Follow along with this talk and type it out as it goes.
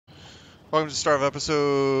Welcome to the start of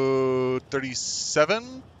episode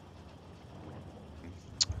 37.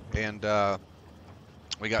 And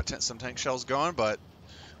we got some tank shells going, but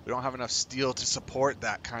we don't have enough steel to support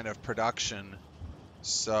that kind of production.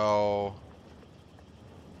 So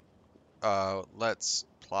let's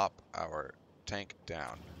plop our tank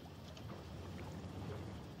down.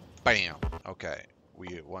 Bam! Okay,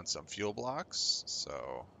 we want some fuel blocks,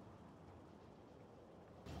 so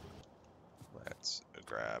let's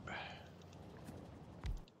grab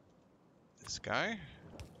this guy.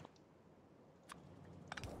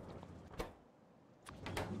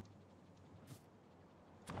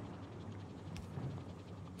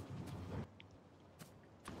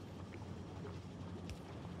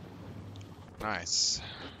 Nice.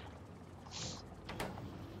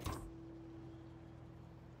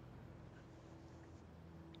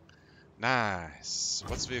 Nice.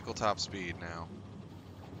 What's vehicle top speed now?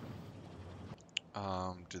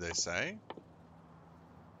 Do they say?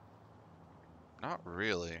 Not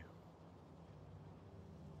really.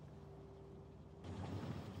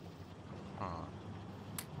 Huh.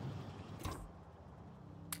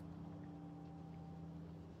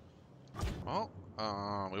 Well,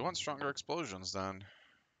 we want stronger explosions then.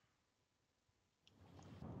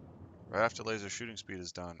 Right after laser shooting speed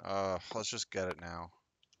is done. Let's just get it now.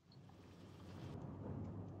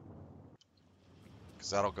 Because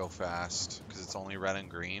that'll go fast, because it's only red and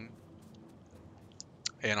green.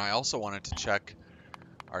 And I also wanted to check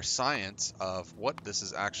our science of what this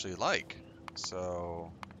is actually like.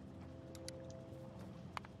 So,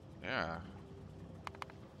 yeah.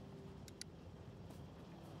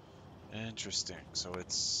 Interesting. So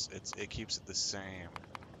it keeps it the same.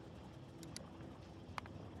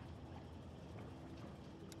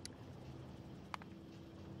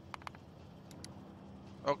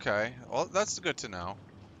 Okay, well that's good to know.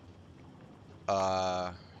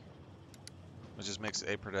 It just makes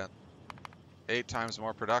it 8 times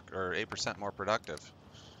more productive, or 8% more productive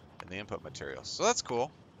in the input materials. So that's cool.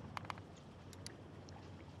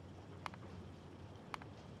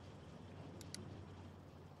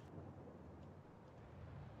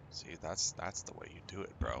 See, that's the way you do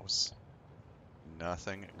it, bros.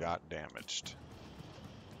 Nothing got damaged.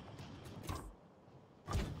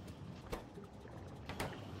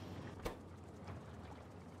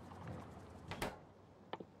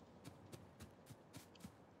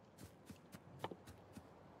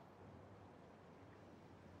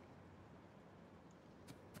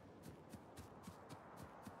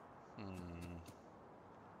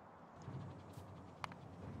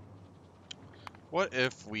 What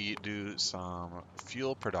if we do some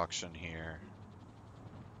fuel production here?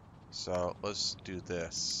 So let's do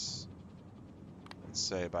this. Let's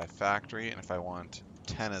say by factory, and if I want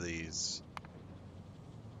 10 of these.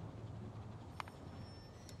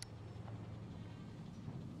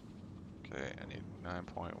 Okay, I need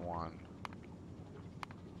 9.1.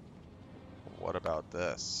 What about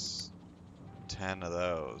this? 10 of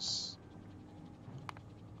those.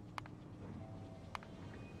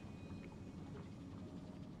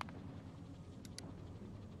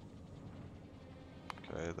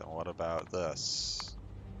 Okay, then what about this?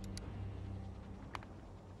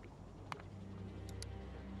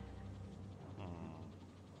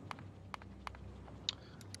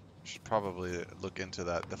 Should probably look into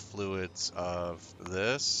that, the fluids of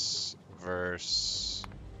this versus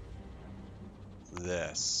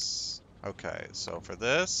this. Okay, so for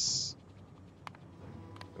this,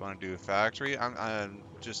 we want to do a factory. I'm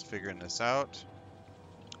just figuring this out.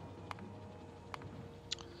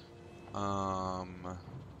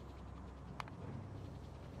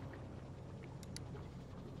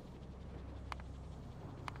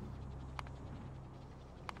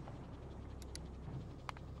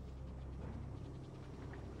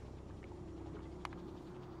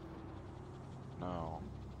 No,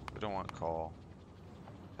 we don't want coal.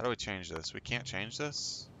 How do we change this? We can't change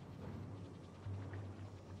this?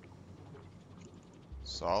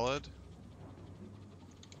 Solid?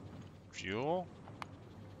 Fuel?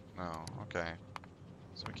 No, okay.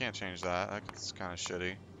 So we can't change that. That's kind of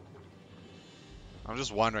shitty. I'm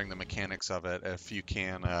just wondering the mechanics of it, if you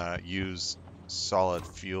can use solid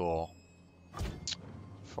fuel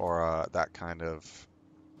for that kind of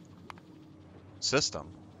system.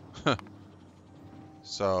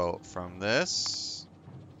 So from this,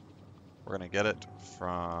 we're going to get it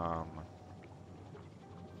from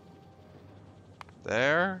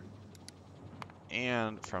there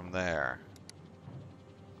and from there.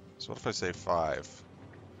 So what if I say 5?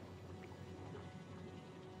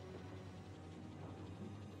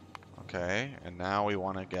 Okay, and now we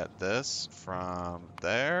want to get this from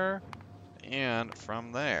there and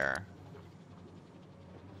from there.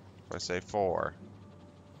 If I say 4.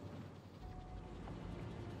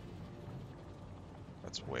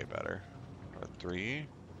 That's way better. 3,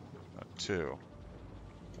 2,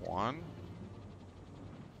 1.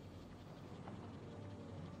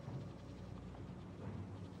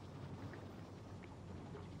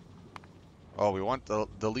 Oh, we want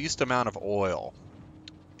the least amount of oil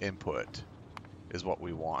input is what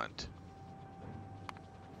we want.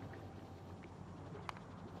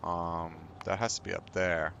 That has to be up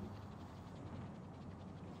there.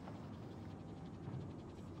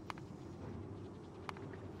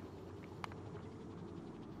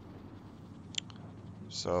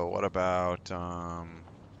 So what about from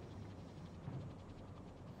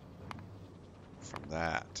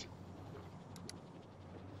that?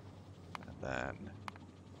 And then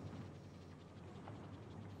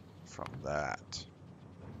from that.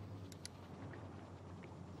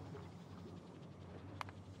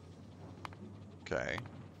 Okay.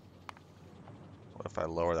 What if I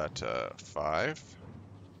lower that to 5?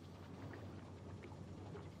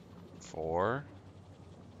 4,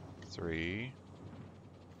 3,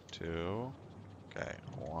 2, okay,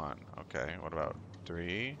 1. Okay, what about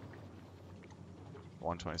 3?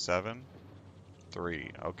 127,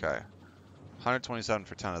 3. Okay. 127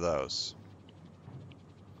 for 10 of those.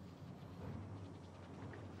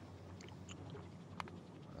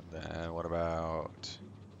 And then what about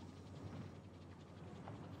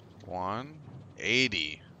 1?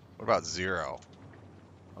 80. What about 0?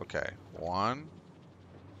 Okay, 1,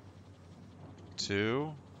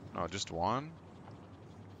 2, no, just 1.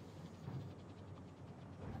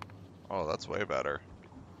 Oh, that's way better.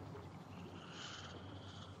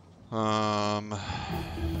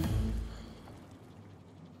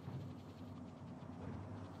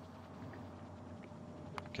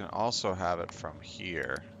 Can also have it from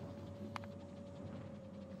here.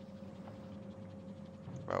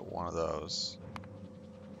 About one of those.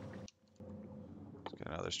 Let's get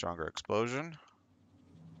another stronger explosion.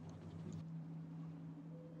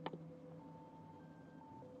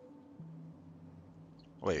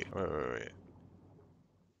 Wait.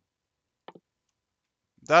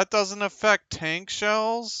 That doesn't affect tank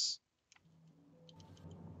shells?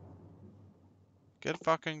 Get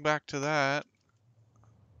fucking back to that.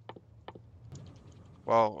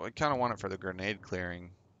 Well, I kind of want it for the grenade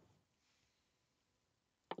clearing.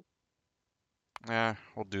 Yeah,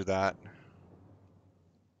 we'll do that.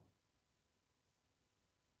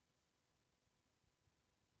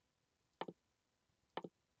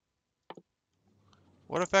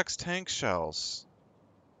 What affects tank shells?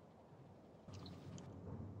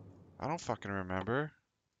 I don't fucking remember.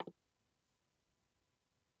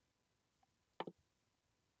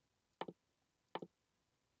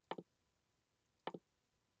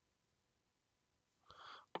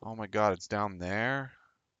 Oh my god, it's down there?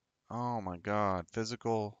 Oh my god,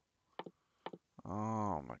 physical.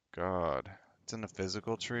 Oh my god. It's in the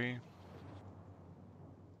physical tree?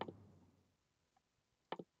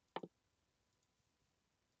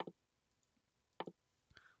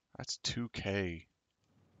 That's 2K.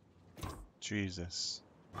 Jesus.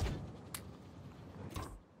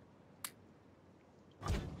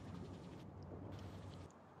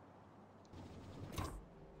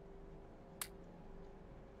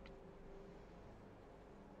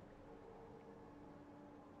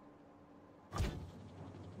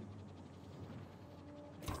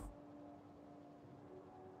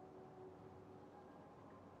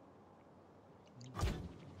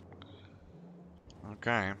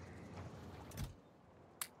 Okay.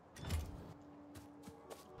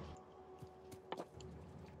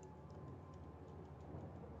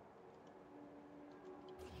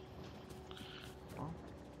 Well,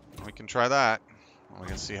 we can try that. We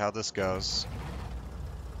can see how this goes.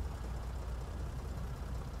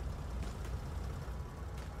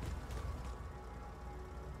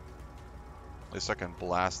 At least I can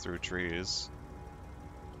blast through trees.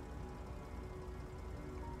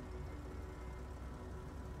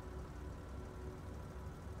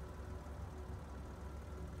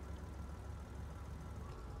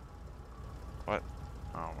 What?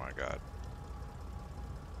 Oh my god.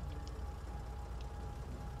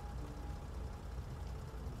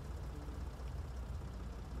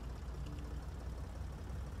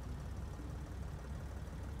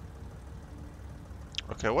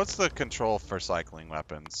 Okay, what's the control for cycling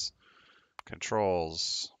weapons?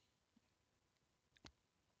 Controls.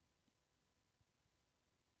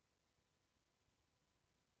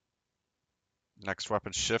 Next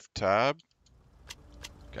weapon, shift tab.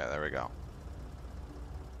 Okay, there we go.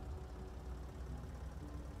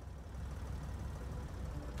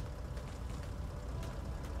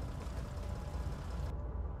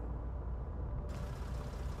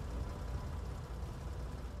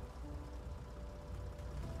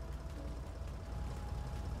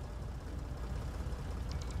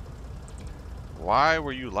 Why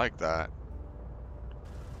were you like that?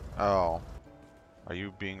 Oh. Are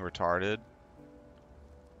you being retarded?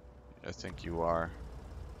 I think you are.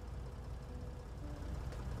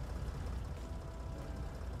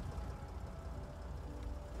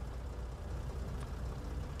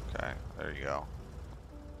 Okay, there you go.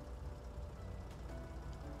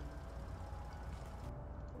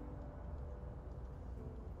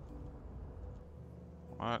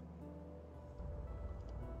 What?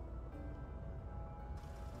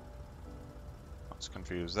 I was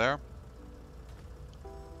confused there.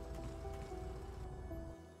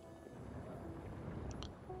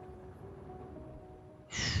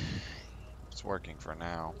 It's working for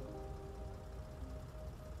now.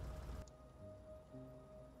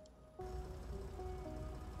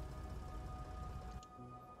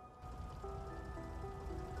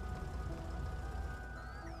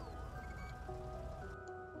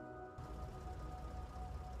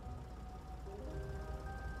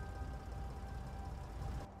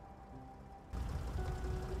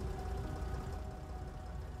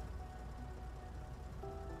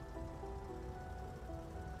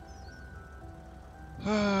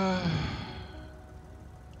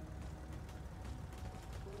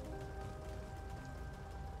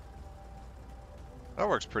 That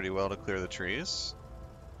works pretty well to clear the trees.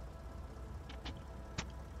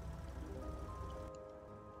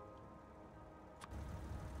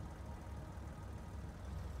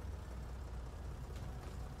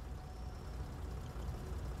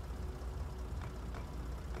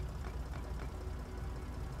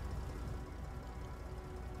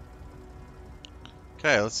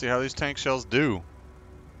 Okay, let's see how these tank shells do.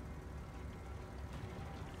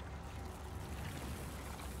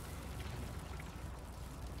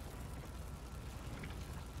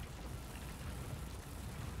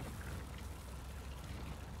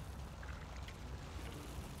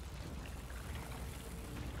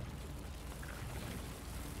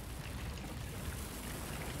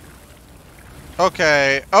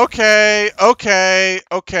 Okay, okay, okay,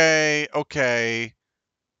 okay, okay.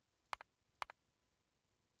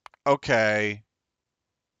 Okay.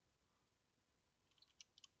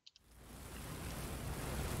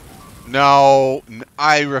 No,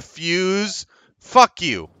 I refuse. Fuck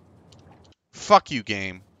you. Fuck you,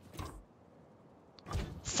 game.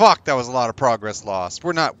 Fuck, that was a lot of progress lost.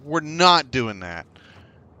 We're not doing that.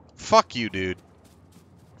 Fuck you, dude.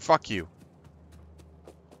 Fuck you.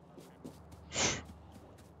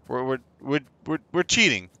 We're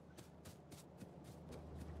cheating.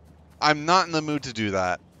 I'm not in the mood to do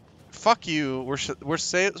that. Fuck you. We're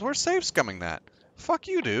safe scumming that. Fuck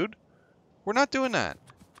you, dude. We're not doing that.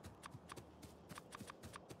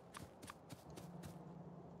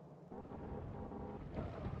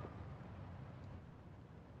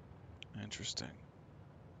 Interesting.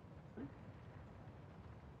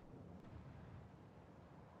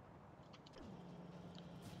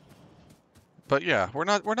 But yeah, we're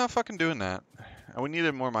not fucking doing that. And we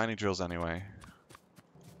needed more mining drills anyway.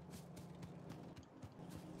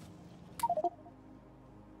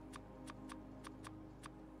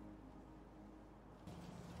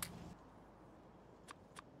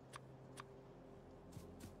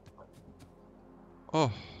 Oh.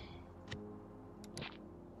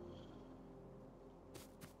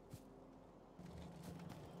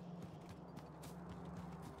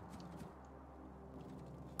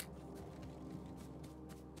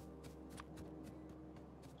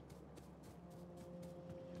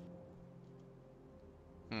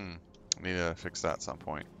 I need to fix that at some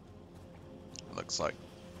point. It looks like.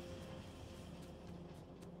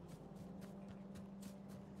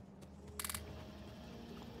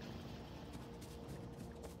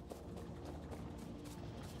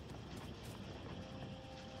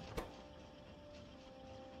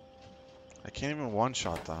 I can't even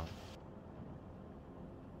one-shot them.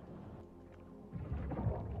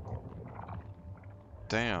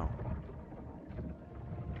 Damn.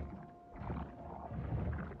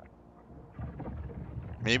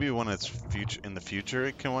 Maybe when it's in the future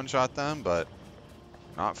it can one-shot them, but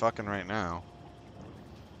not fucking right now.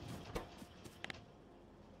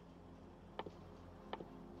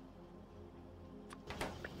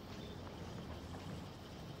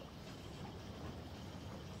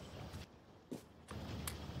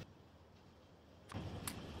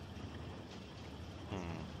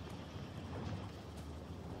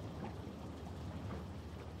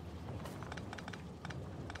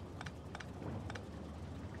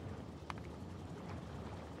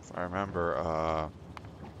 If I remember,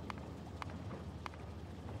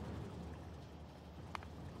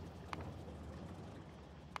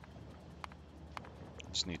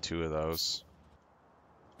 just need 2 of those.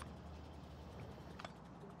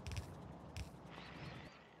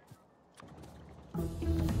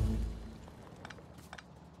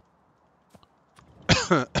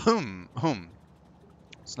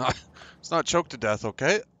 It's not choked to death,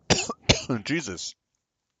 okay? Jesus.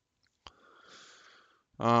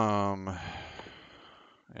 Yeah,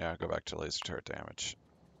 go back to laser turret damage.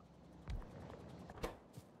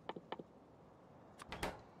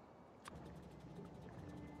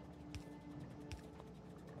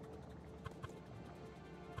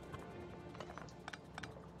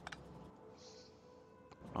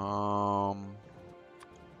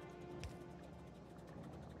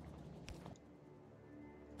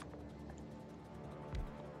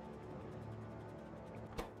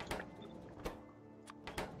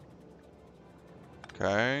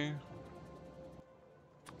 Okay.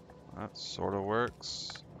 That sort of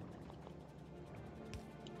works.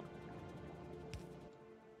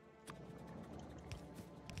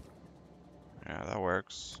 Yeah, that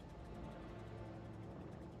works.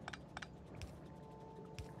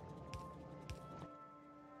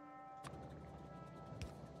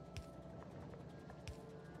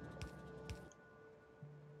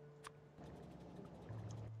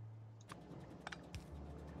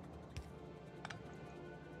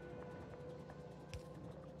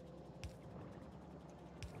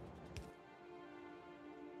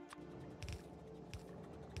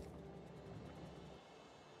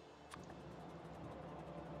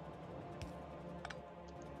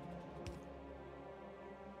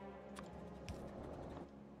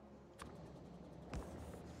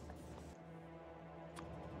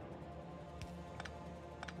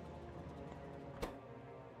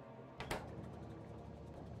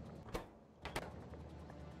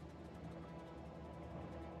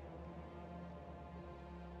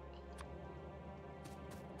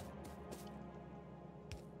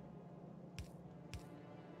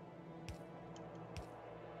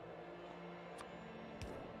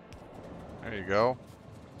 There you go.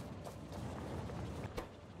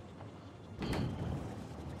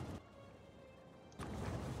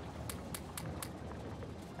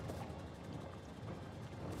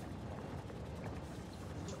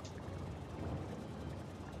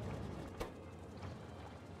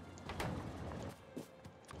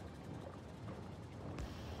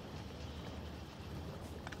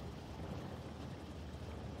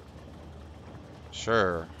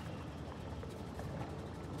 Sure.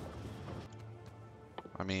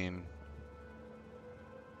 I mean,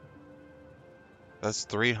 that's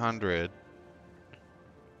 300.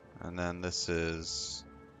 And then this is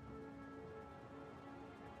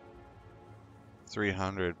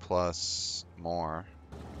 300 plus more.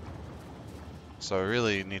 So I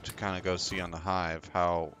really need to kind of go see on the hive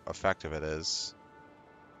how effective it is.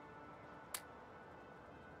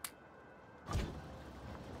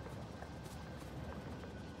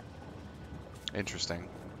 Interesting.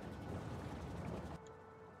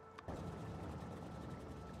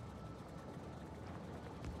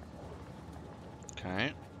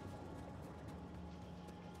 Okay.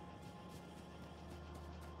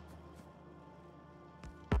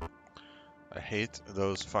 I hate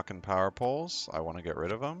those fucking power poles. I want to get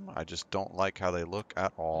rid of them. I just don't like how they look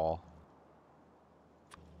at all.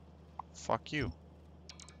 Fuck you.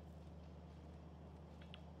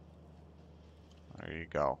 There you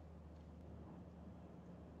go.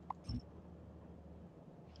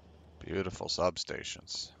 Beautiful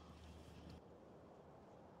substations.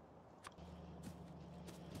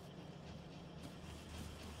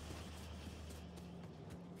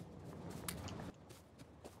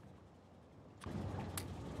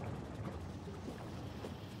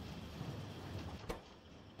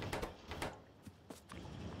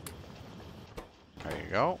 There you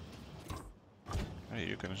go. Hey,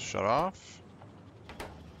 you can shut off.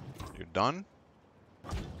 You're done.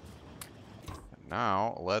 And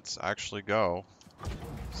now, let's actually go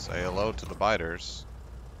say hello to the biters.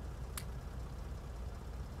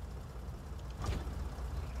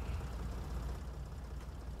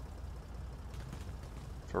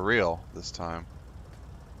 For real, this time.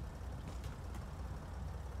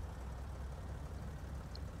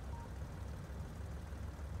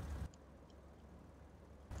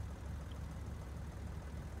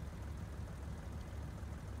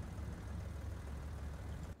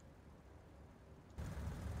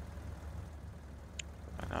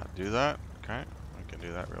 Why not do that? Okay, we can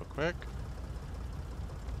do that real quick.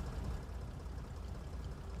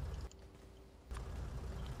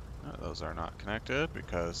 Those are not connected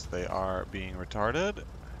because they are being retarded.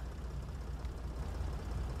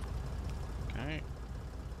 Okay.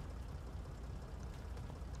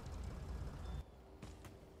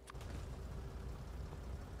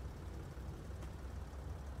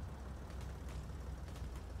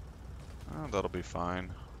 Oh, that'll be fine.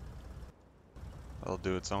 That'll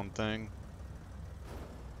do its own thing.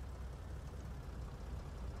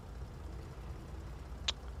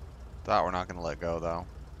 That we're not going to let go, though.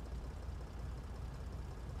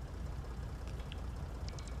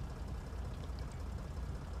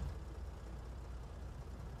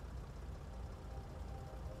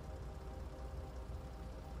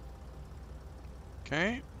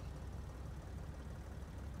 Okay.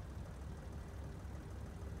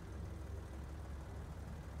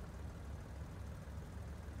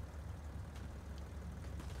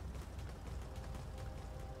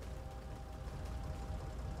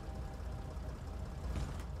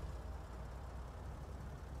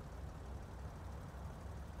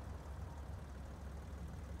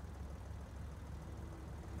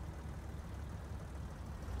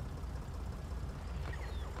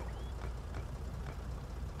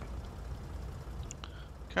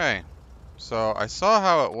 Okay. So I saw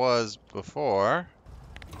how it was before.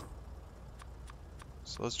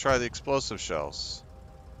 So let's try the explosive shells.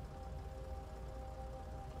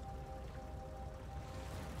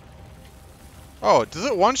 Oh, does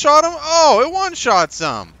it one-shot him? Oh, it one-shots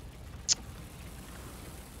him!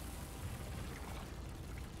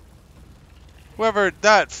 Whoever,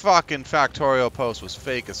 that fucking Factorio post was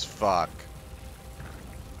fake as fuck.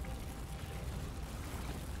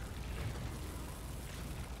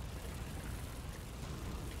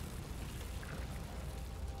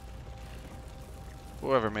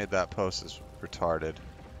 Whoever made that post is retarded.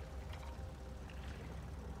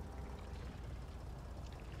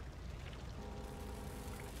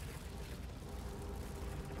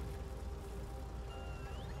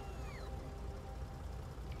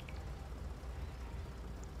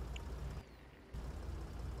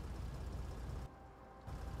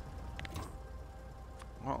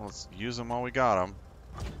 Well, let's use them while we got them.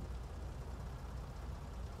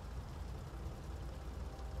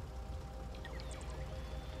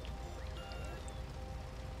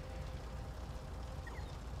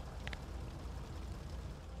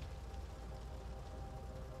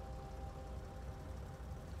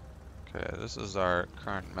 Okay, this is our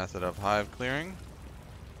current method of hive clearing.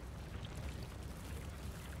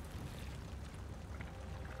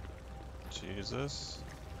 Jesus.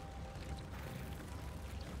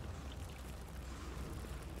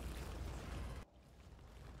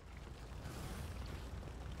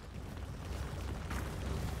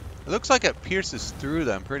 It looks like it pierces through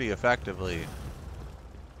them pretty effectively.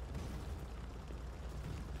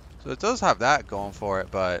 So it does have that going for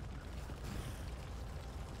it, but...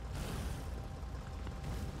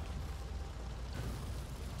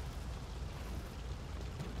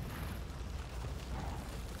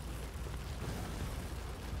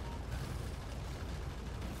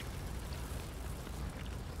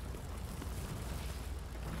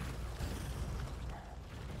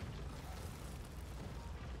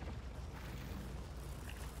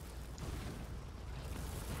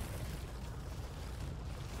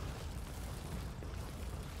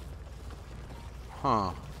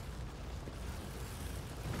 Huh.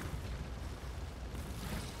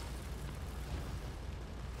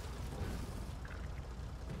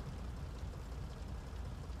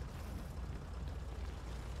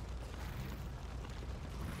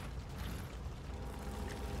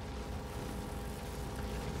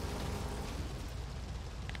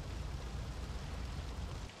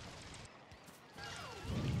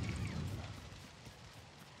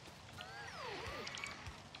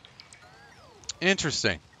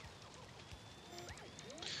 Interesting.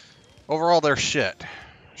 Overall, they're shit.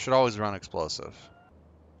 Should always run explosive.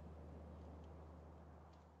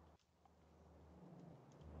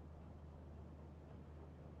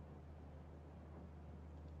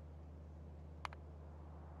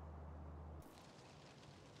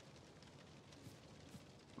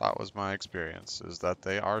 That was my experience, is that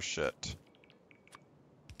they are shit.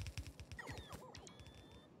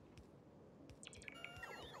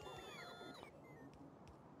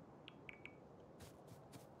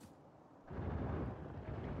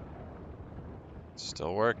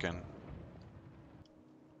 Still working.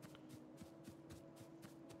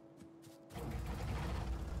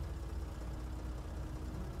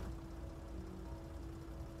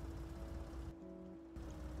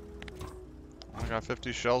 I got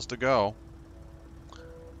 50 shells to go.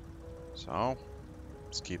 So,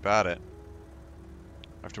 let's keep at it.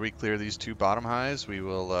 After we clear these two bottom highs, we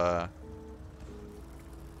will, I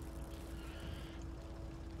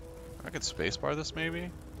could spacebar this maybe?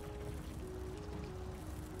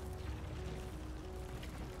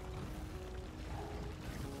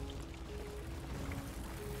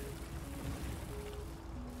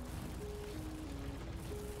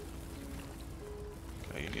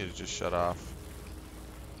 you to just shut off.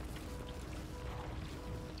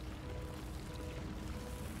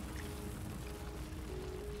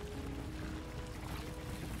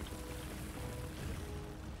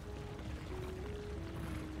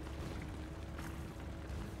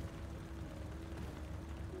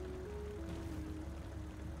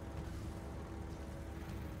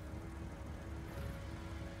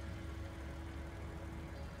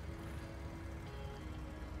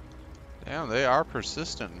 Damn, they are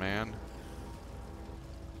persistent, man.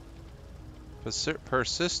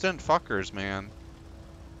 Persistent fuckers, man.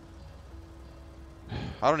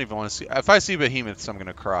 I don't even want to see. If I see behemoths, I'm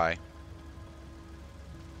gonna cry.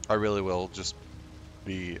 I really will just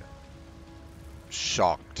be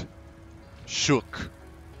shocked. Shook,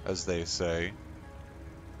 as they say.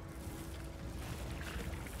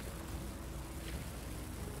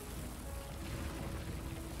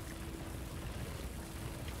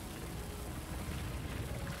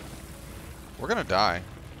 We're gonna die.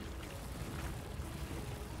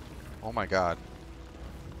 Oh my god.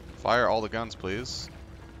 Fire all the guns, please.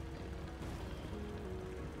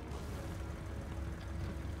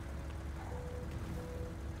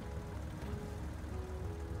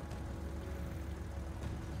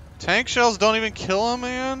 Tank shells don't even kill him,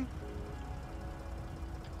 man?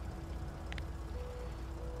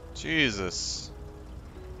 Jesus.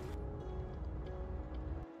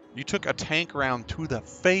 You took a tank round to the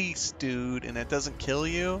face, dude, and it doesn't kill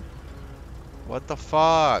you? What the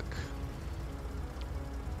fuck?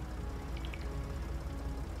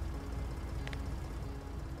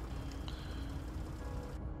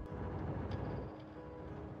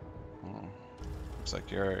 Oh, looks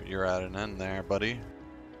like you're at an end there, buddy.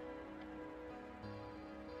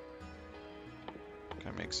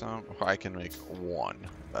 Can I make some? Oh, I can make one.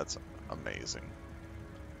 That's amazing.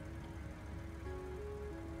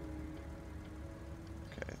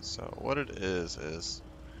 Okay, so what it is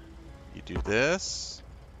you do this.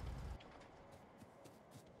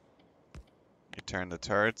 You turn the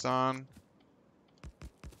turrets on.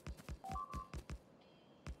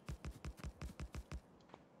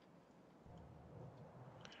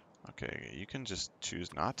 Okay, you can just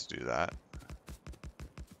choose not to do that.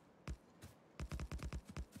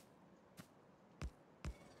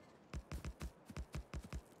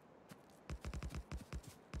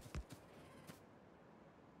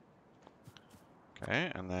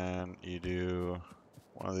 Okay, and then you do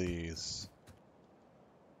one of these.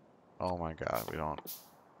 Oh my god, we don't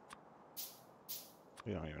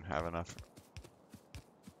even have enough.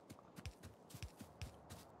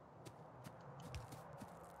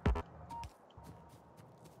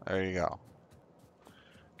 There you go.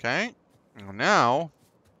 Okay, now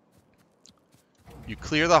you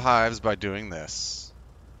clear the hives by doing this.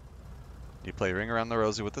 You play Ring Around the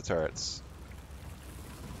Rosie with the turrets.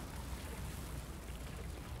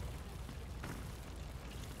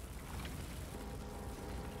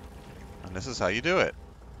 And this is how you do it.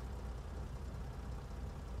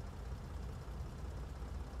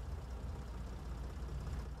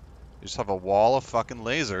 You just have a wall of fucking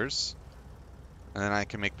lasers. And then I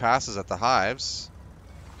can make passes at the hives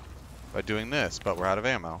by doing this, but we're out of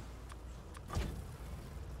ammo.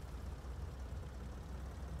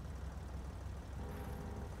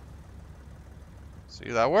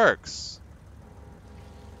 See, that works.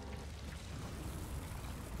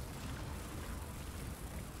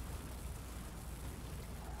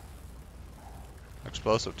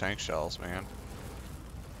 Explosive tank shells, man.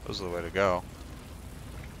 Those are the way to go.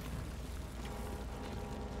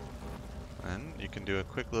 And you can do a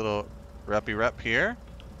quick little reppy rep here.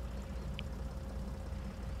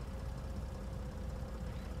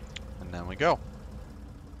 And then we go.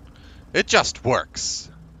 It just works.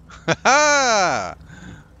 Ha ha!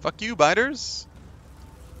 Fuck you, biters.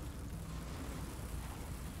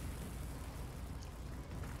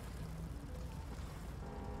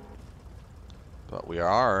 But we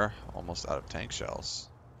are almost out of tank shells.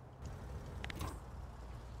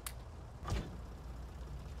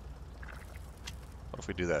 What if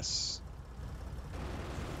we do this?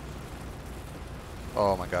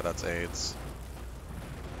 Oh my god, that's AIDS.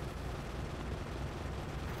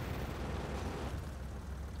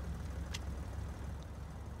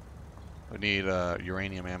 We need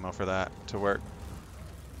uranium ammo for that to work.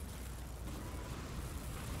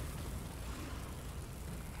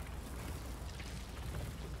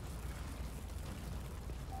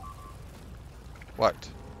 What?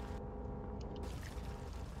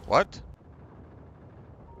 What?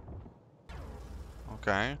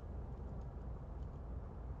 Okay.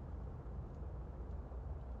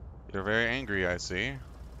 You're very angry, I see.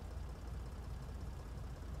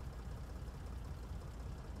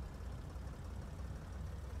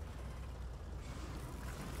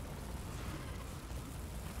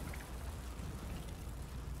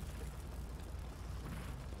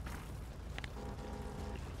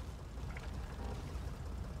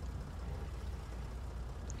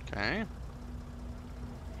 Okay.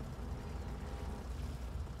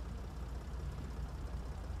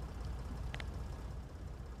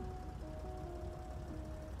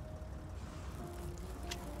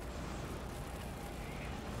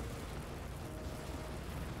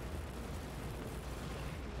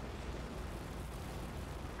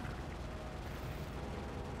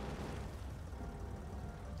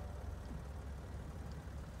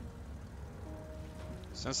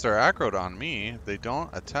 Since they're aggroed on me, they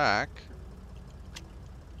don't attack.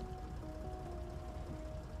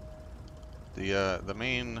 The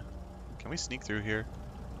main... Can we sneak through here?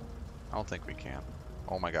 I don't think we can.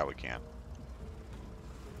 Oh my god, we can.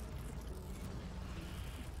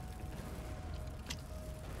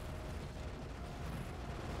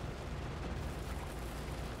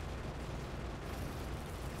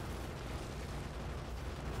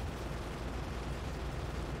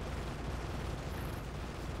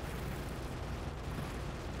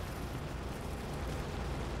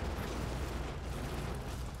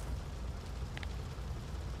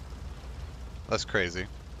 That's crazy.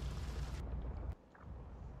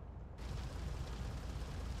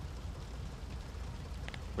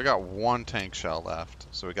 We got one tank shell left,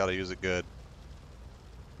 so we gotta use it good.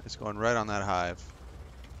 It's going right on that hive.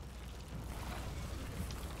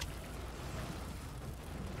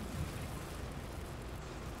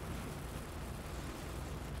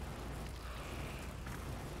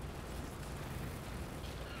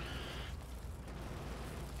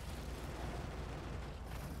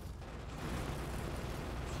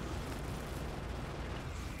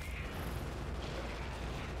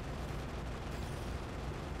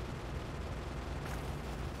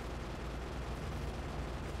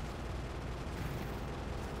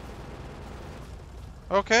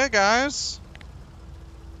 Okay, guys.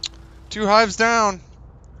 2 hives down.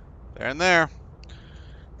 There and there.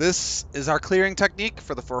 This is our clearing technique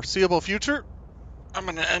for the foreseeable future. I'm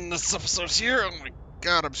gonna end this episode here. Oh my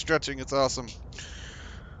god, I'm stretching. It's awesome.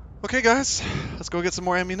 Okay, guys. Let's go get some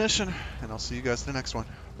more ammunition, and I'll see you guys in the next one.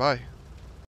 Bye.